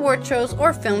 attend award shows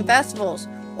or film festivals,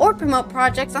 or promote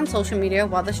projects on social media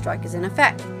while the strike is in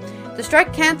effect. The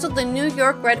strike canceled the New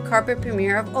York red carpet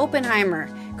premiere of Oppenheimer,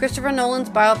 Christopher Nolan's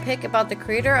biopic about the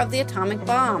creator of the atomic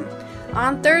bomb.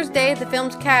 On Thursday, the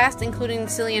film's cast, including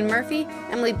Cillian Murphy,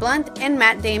 Emily Blunt, and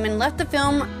Matt Damon, left the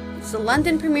film's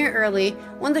London premiere early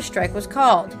when the strike was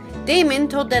called. Damon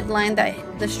told Deadline that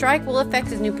the strike will affect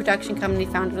his new production company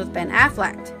founded with Ben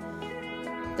Affleck.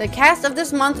 The cast of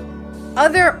this month's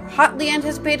other hotly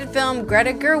anticipated film,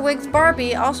 Greta Gerwig's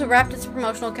Barbie, also wrapped its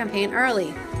promotional campaign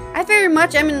early. I very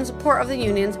much am in support of the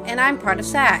unions, and I'm part of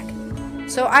SAG.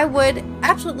 So I would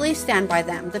absolutely stand by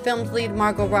them, the film's lead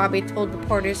Margot Robbie told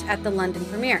reporters at the London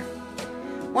premiere.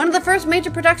 One of the first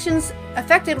major productions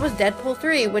affected was Deadpool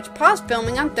 3, which paused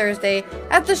filming on Thursday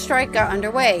as the strike got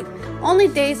underway, only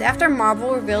days after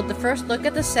Marvel revealed the first look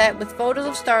at the set with photos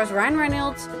of stars Ryan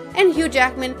Reynolds and Hugh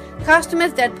Jackman costumed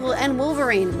as Deadpool and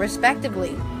Wolverine,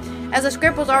 respectively. As the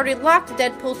script was already locked,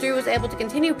 Deadpool 3 was able to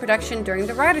continue production during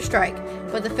the writer's strike,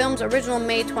 but the film's original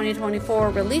May 2024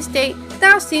 release date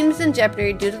now seems in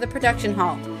jeopardy due to the production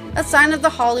halt, a sign of the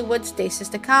Hollywood stasis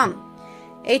to come.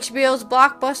 HBO's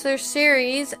blockbuster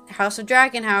series House of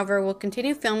Dragon, however, will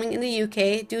continue filming in the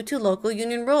UK due to local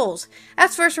union rules,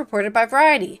 as first reported by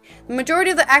Variety. The majority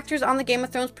of the actors on the Game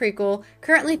of Thrones prequel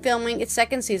currently filming its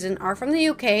second season are from the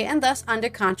UK and thus under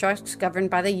contracts governed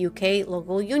by the UK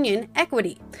local union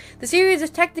Equity. The series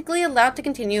is technically allowed to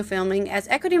continue filming as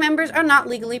Equity members are not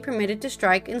legally permitted to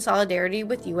strike in solidarity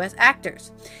with US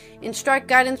actors. In strike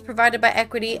guidance provided by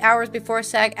Equity hours before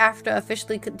SAG-AFTRA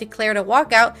officially declared a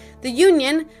walkout, the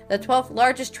union, the 12th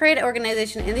largest trade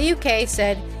organization in the UK,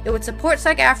 said it would support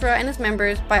SAG-AFTRA and its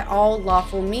members by all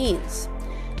lawful means.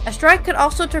 A strike could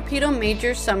also torpedo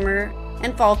major summer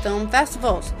and fall film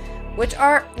festivals, which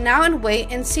are now in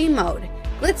wait-and-see mode.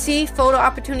 Glitzy, photo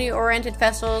opportunity-oriented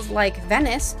festivals like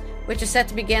Venice, which is set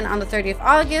to begin on the 30th of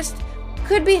August,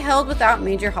 could be held without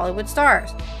major Hollywood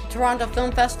stars. The Toronto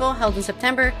Film Festival, held in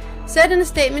September, said in a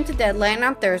statement to Deadline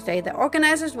on Thursday that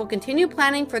organizers will continue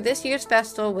planning for this year's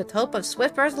festival with hope of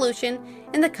swift resolution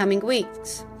in the coming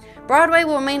weeks. Broadway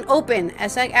will remain open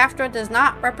as SAG-AFTRA does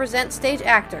not represent stage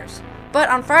actors. But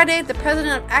on Friday, the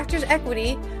president of Actors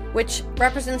Equity, which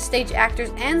represents stage actors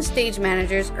and stage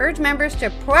managers, urged members to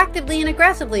proactively and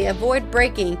aggressively avoid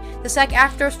breaking the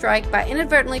SAG-AFTRA strike by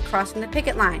inadvertently crossing the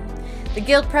picket line. The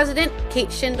Guild president, Kate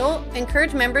Schindel,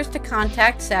 encouraged members to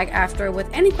contact SAG-AFTRA with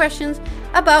any questions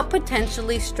about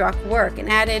potentially struck work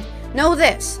and added, "Know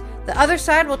this, the other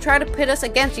side will try to pit us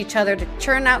against each other to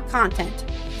churn out content.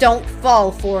 Don't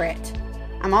fall for it."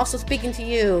 I'm also speaking to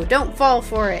you. Don't fall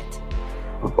for it.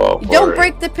 Don't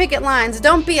break the picket lines.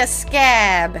 Don't be a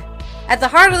scab. At the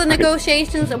heart of the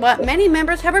negotiations are what many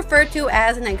members have referred to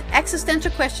as an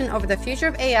existential question over the future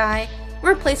of AI,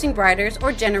 replacing writers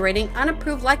or generating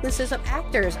unapproved likenesses of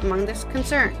actors among their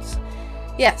concerns.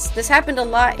 Yes, this happened a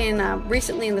lot in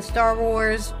recently in the Star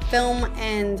Wars film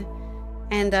and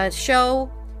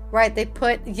show, right? They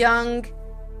put young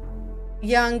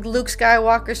Luke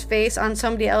Skywalker's face on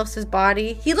somebody else's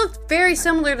body. He looked very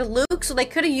similar to Luke, so they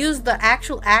could have used the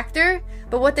actual actor,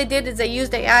 but what they did is they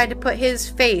used AI to put his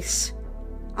face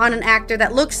on an actor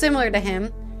that looks similar to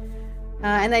him.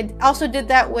 And they also did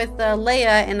that with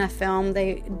Leia in a film.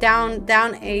 They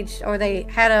down-aged, or they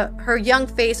had her young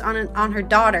face on her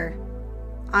daughter,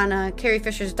 on Carrie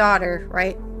Fisher's daughter,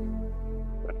 right?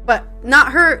 But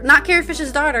not Carrie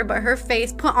Fisher's daughter, but her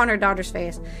face put on her daughter's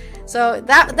face. So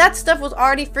that stuff was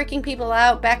already freaking people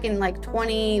out back in like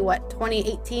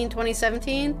 2018,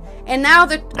 2017, and now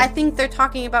I think they're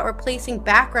talking about replacing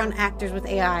background actors with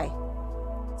AI.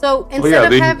 So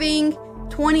instead of having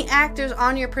 20 actors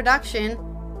on your production,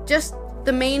 just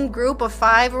the main group of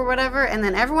 5 or whatever, and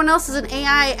then everyone else is an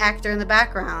AI actor in the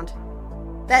background.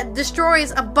 That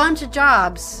destroys a bunch of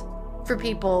jobs for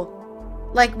people,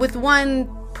 like with one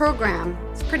program.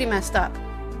 It's pretty messed up.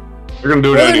 They're gonna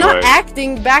do it anyway. They're not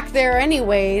acting back there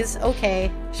anyways. Okay,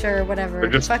 sure,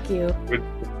 whatever. Fuck you.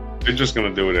 They're just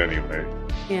gonna do it anyway.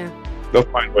 Yeah. They'll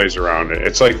find ways around it.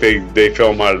 It's like they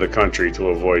film out of the country to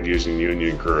avoid using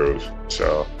union crews.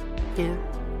 So. Yeah.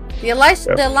 The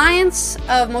Alliance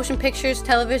of Motion Pictures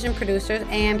Television Producers,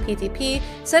 AMPTP,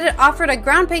 said it offered a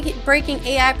groundbreaking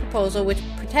AI proposal which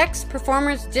protects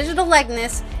performers' digital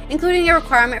likeness, including a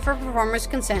requirement for performers'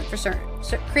 consent for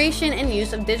creation and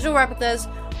use of digital replicas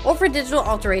or for digital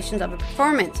alterations of a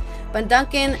performance. But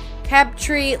Duncan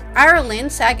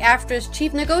Crabtree-Ireland, SAG-AFTRA's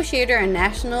chief negotiator and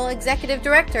national executive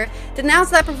director,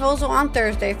 denounced that proposal on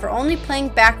Thursday for only playing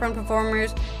background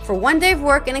performers for one day of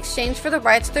work in exchange for the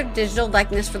rights to their digital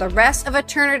likeness for the rest of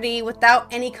eternity without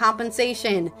any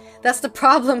compensation. That's the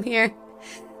problem here.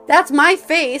 That's my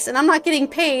face, and I'm not getting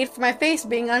paid for my face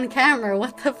being on camera.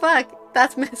 What the fuck?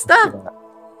 That's messed up.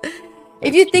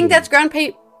 If you think that's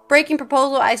groundbreaking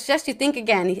proposal, I suggest you think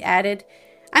again, he added.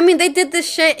 I mean, they did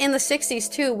this shit in the 60s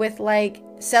too, with like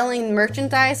selling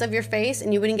merchandise of your face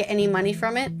and you wouldn't get any money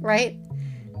from it, right?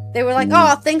 They were like,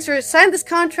 "Oh, thanks for signing this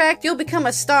contract, you'll become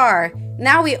a star.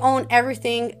 Now we own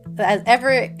everything that has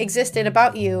ever existed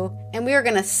about you. and we are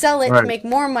going to sell it to make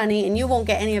more money, and you won't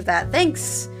get any of that.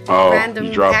 Thanks, random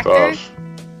you dropped actor. off.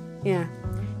 Yeah.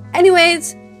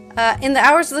 Anyways, in the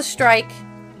hours of the strike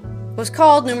was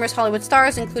called, numerous Hollywood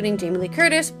stars, including Jamie Lee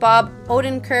Curtis, Bob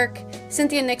Odenkirk,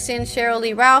 Cynthia Nixon, Cheryl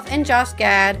Lee Ralph, and Josh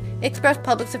Gad, expressed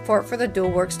public support for the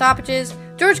dual work stoppages.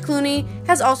 George Clooney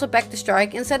has also backed the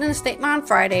strike and said in a statement on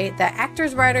Friday that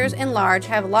actors, writers, and large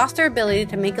have lost their ability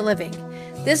to make a living.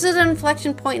 This is an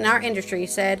inflection point in our industry, he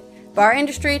said. But our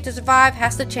industry to survive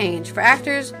has to change. For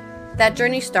actors, that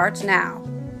journey starts now.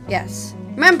 Yes.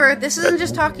 Remember, this isn't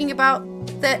just talking about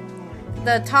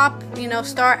the top,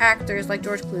 star actors like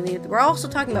George Clooney. We're also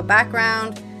talking about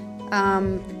background,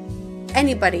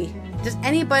 anybody. Just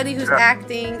anybody who's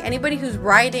acting, anybody who's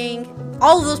writing.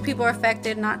 All of those people are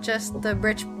affected, not just the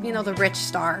rich, the rich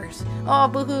stars. Oh,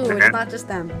 boo-hoo, it's not just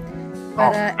them.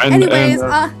 But anyways,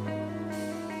 I'll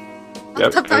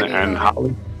stop talking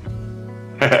about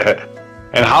it.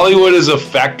 And Hollywood is a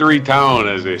factory town,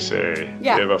 as they say.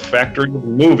 Yeah. They have a factory of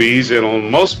movies, and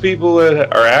most people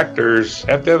that are actors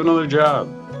have to have another job.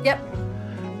 Yep.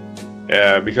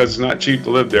 Yeah, because it's not cheap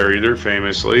to live there either,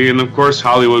 famously. And of course,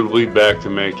 Hollywood will lead back to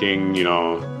making,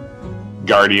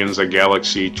 Guardians of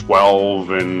Galaxy 12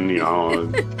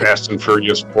 and, Fast and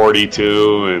Furious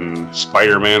 42 and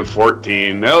Spider-Man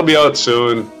 14. That'll be out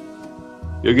soon.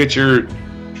 You'll get your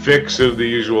fix of the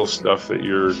usual stuff that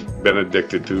you've been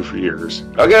addicted to for years.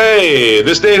 Okay,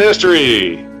 this day in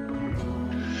history.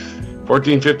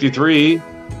 1453,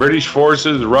 British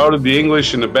forces routed the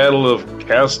English in the Battle of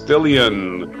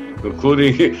Castilian,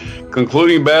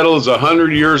 concluding battle is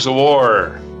 100 years of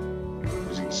war. It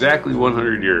was exactly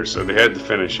 100 years, so they had to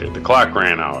finish it. The clock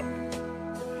ran out.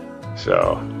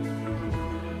 So,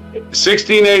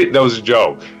 1680, that was a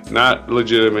joke, not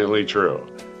legitimately true.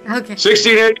 Okay.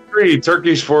 1683,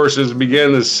 Turkish forces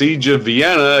began the siege of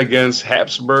Vienna against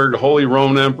Habsburg Holy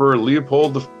Roman Emperor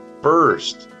Leopold I.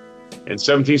 In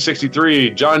 1763,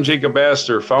 John Jacob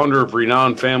Astor, founder of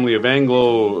renowned family of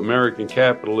Anglo-American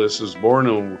capitalists, was born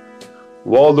in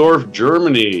Waldorf,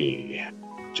 Germany.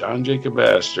 John Jacob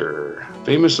Astor.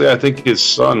 Famously, I think his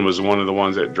son was one of the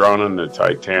ones that drowned in the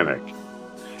Titanic.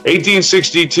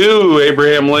 1862,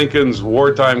 Abraham Lincoln's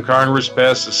wartime Congress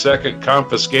passed the Second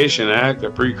Confiscation Act, a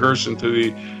precursor to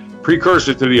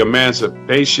the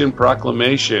Emancipation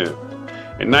Proclamation.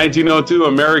 In 1902,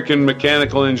 American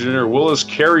mechanical engineer Willis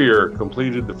Carrier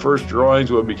completed the first drawings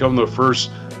what would become the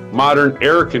first modern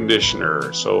air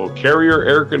conditioner. So, Carrier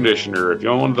air conditioner, if you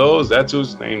want one of those, that's who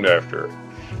it's named after.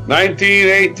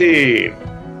 1918,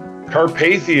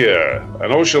 Carpathia,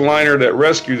 an ocean liner that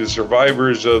rescued the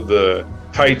survivors of the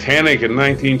Titanic in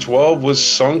 1912, was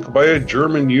sunk by a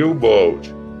German U-boat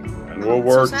in World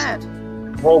War I.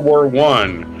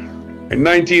 In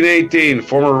 1918,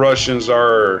 former Russian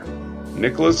Tsar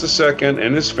Nicholas II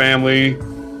and his family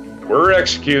were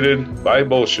executed by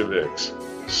Bolsheviks.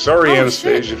 Sorry,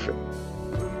 Anastasia. Shit.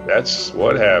 That's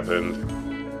what happened.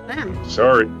 Damn.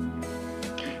 Sorry.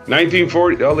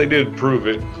 1940, well, they did prove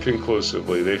it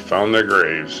conclusively. They found their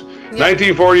graves. Yeah.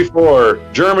 1944,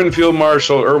 German Field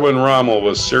Marshal Erwin Rommel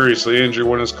was seriously injured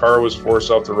when his car was forced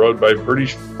off the road by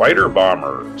British fighter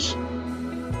bombers.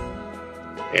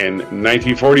 In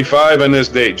 1945, on this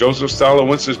date, Joseph Stalin,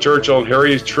 Winston Churchill, and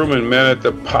Harry Truman met at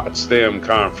the Potsdam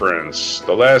Conference,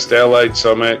 the last Allied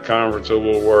summit conference of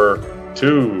World War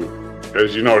II.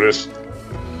 As you notice,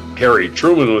 Harry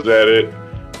Truman was at it.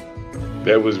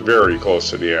 That was very close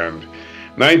to the end.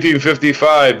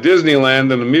 1955,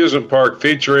 Disneyland, an amusement park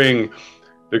featuring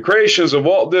the creations of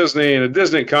Walt Disney and the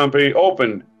Disney Company,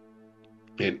 opened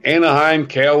in Anaheim,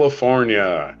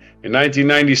 California. In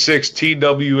 1996,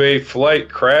 TWA flight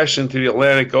crashed into the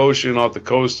Atlantic Ocean off the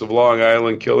coast of Long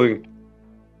Island, killing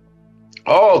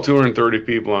all 230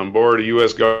 people on board. A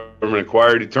U.S. government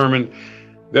inquiry determined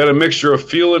that a mixture of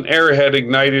fuel and air had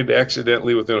ignited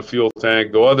accidentally within a fuel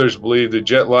tank, though others believe the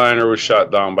jetliner was shot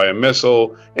down by a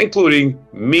missile, including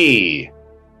me.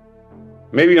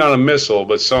 Maybe not a missile,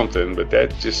 but something, but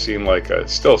that just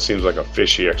still seems like a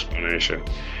fishy explanation.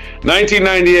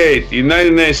 1998, the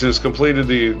United Nations completed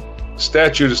the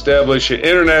statute establishing an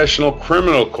International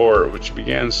Criminal Court, which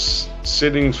began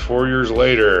sittings 4 years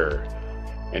later.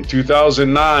 In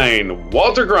 2009,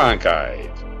 Walter Cronkite,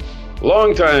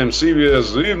 longtime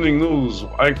CBS Evening News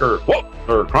anchor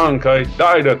Walter Cronkite,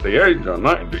 died at the age of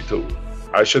 92.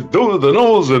 I should do the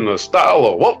news in the style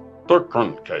of Walter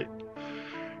Cronkite.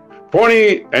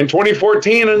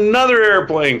 2014, another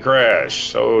airplane crash,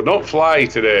 so don't fly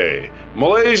today.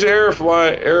 Malaysia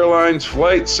Airlines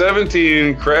Flight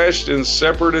 17 crashed in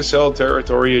separatist-held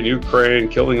territory in Ukraine,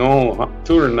 killing all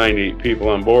 298 people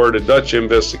on board. A Dutch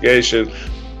investigation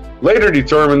later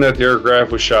determined that the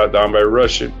aircraft was shot down by a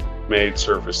Russian-made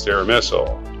surface-to-air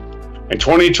missile. In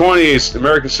 2020,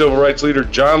 American civil rights leader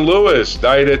John Lewis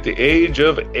died at the age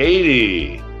of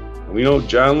 80. We know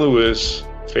John Lewis,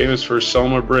 famous for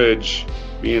Selma Bridge,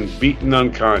 being beaten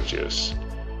unconscious.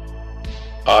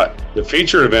 The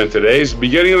featured event today is the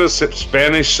beginning of the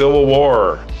Spanish Civil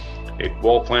War. A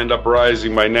well-planned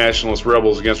uprising by nationalist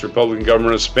rebels against Republican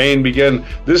government of Spain began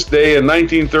this day in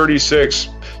 1936,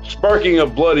 sparking a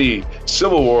bloody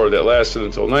civil war that lasted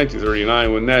until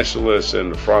 1939 when nationalists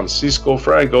and Francisco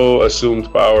Franco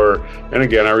assumed power. And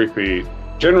again, I repeat,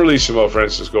 Generalissimo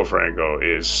Francisco Franco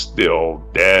is still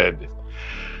dead.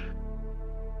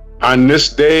 On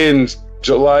this day in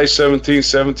July 17,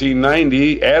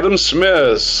 1790, Adam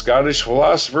Smith, Scottish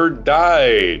philosopher,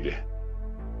 died.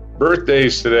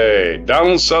 Birthdays today: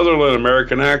 Donald Sutherland,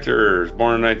 American actor,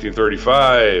 born in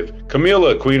 1935.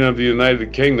 Camilla, Queen of the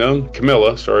United Kingdom.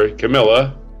 Camilla. Boo.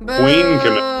 Queen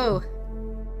Camilla.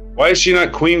 Why is she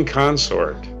not Queen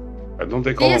Consort? Don't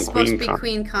they call her Queen? She is supposed to be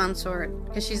Queen Consort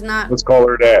because she's not. Let's call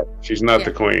her that. She's not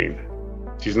the Queen.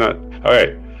 She's not. All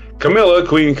right. Camilla,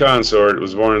 Queen Consort,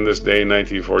 was born on this day in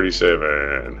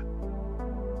 1947.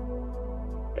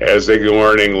 As they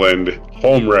were in England,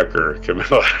 homewrecker,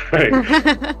 Camilla.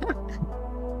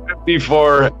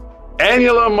 54,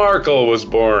 Angela Merkel was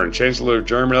born, Chancellor of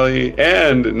Germany,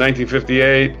 and in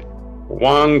 1958,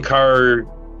 Wong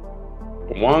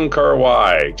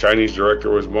Kar-wai, Chinese director,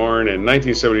 was born. In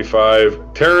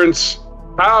 1975, Terence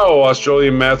Tao,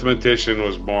 Australian mathematician,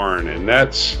 was born. And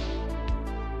that's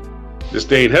this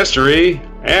day in history.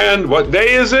 And what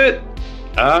day is it?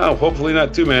 Hopefully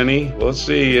not too many. Let's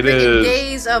see. It is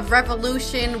days of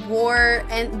revolution, war,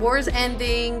 and wars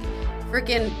ending,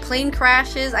 freaking plane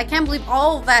crashes. I can't believe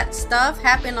all of that stuff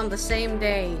happened on the same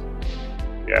day.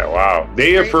 Yeah, wow.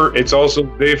 It's also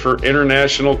day for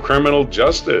International Criminal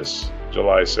Justice,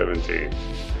 July 17th.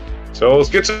 So let's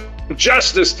get some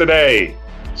justice today,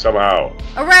 somehow.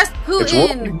 Arrest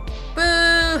Putin!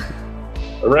 Boo!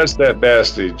 Arrest that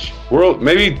bastard.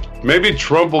 Maybe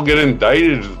Trump will get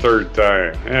indicted the third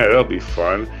time. Yeah, that'll be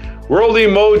fun. World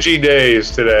Emoji Day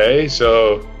is today,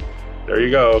 so there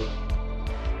you go.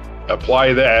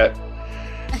 Apply that.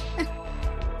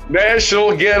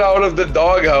 National Get Out of the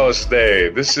Doghouse Day.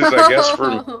 This is, I guess,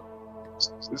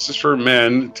 for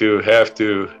men to have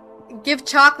to give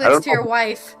chocolates to your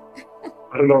wife.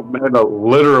 I don't know, men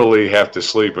literally have to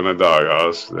sleep in a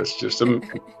doghouse. That's just a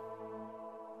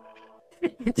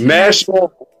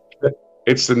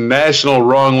It's the National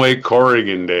Wrong Way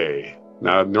Corrigan Day.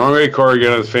 Now, Wrong Way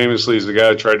Corrigan famously is the guy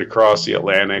who tried to cross the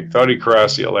Atlantic. Thought he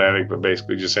crossed the Atlantic, but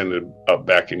basically just ended up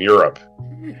back in Europe.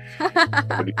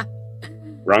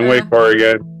 Wrong Way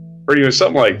Corrigan, pretty much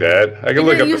something like that. I can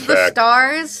look up the fact. The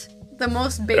stars, the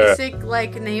most basic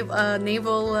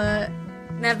naval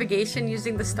navigation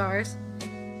using the stars.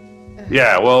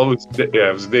 Yeah, well, it was the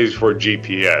days before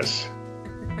GPS.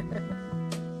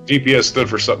 GPS stood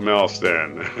for something else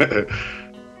then.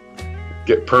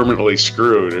 Get permanently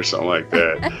screwed or something like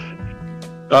that.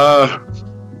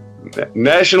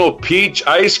 National Peach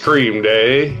Ice Cream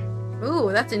Day. Ooh,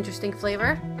 that's interesting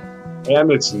flavor.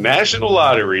 And it's National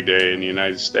Lottery Day in the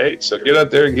United States. So get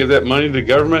out there and give that money to the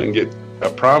government and get a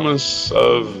promise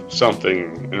of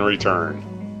something in return.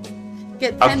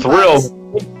 Get 10 a thrill.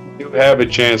 bucks. You have a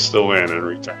chance to win in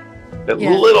return. That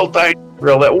little tiny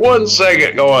thrill, that 1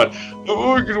 second going,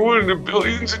 oh, I could win the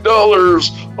billions of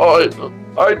dollars.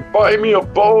 I'd buy me a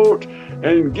boat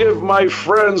and give my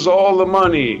friends all the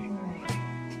money.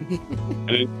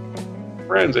 And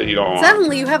friends that you don't want.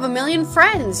 Suddenly you have 1 million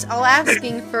friends all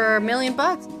asking for $1 million.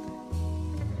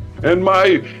 And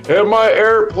my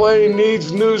airplane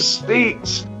needs new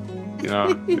seats. You know.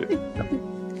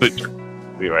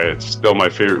 Anyway, it's still my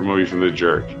favorite movie from The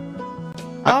Jerk.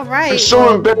 All right. I'm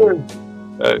so embarrassed.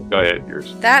 Go ahead,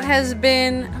 yours. That has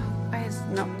been.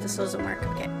 No, this doesn't work.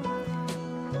 Okay.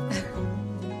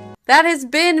 That has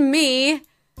been me,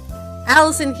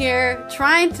 Allison here,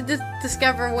 trying to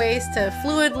discover ways to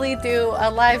fluidly do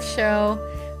a live show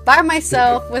by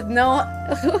myself with no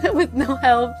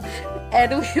help.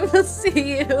 And we will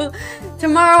see you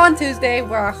tomorrow on Tuesday,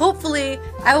 where hopefully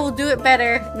I will do it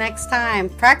better next time.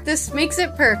 Practice makes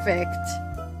it perfect.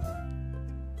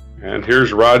 And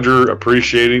here's Roger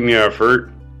appreciating the effort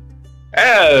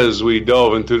as we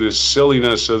delve into the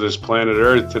silliness of this planet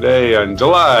Earth today on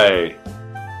July.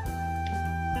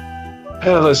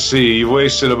 Let's see, you've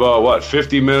wasted about,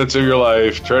 50 minutes of your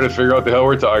life trying to figure out the hell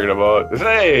we're talking about.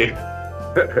 Today,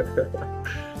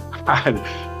 on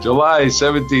July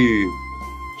 17th,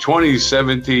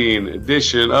 2017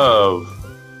 edition of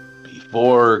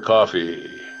Before Coffee.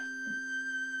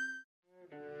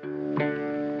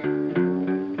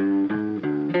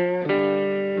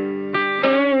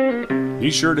 Be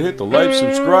sure to hit the like,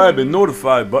 subscribe, and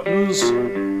notify buttons,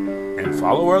 and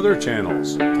follow our other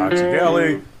channels, Toxic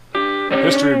Alley,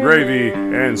 History of Gravy,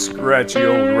 and Scratchy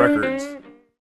Old Records.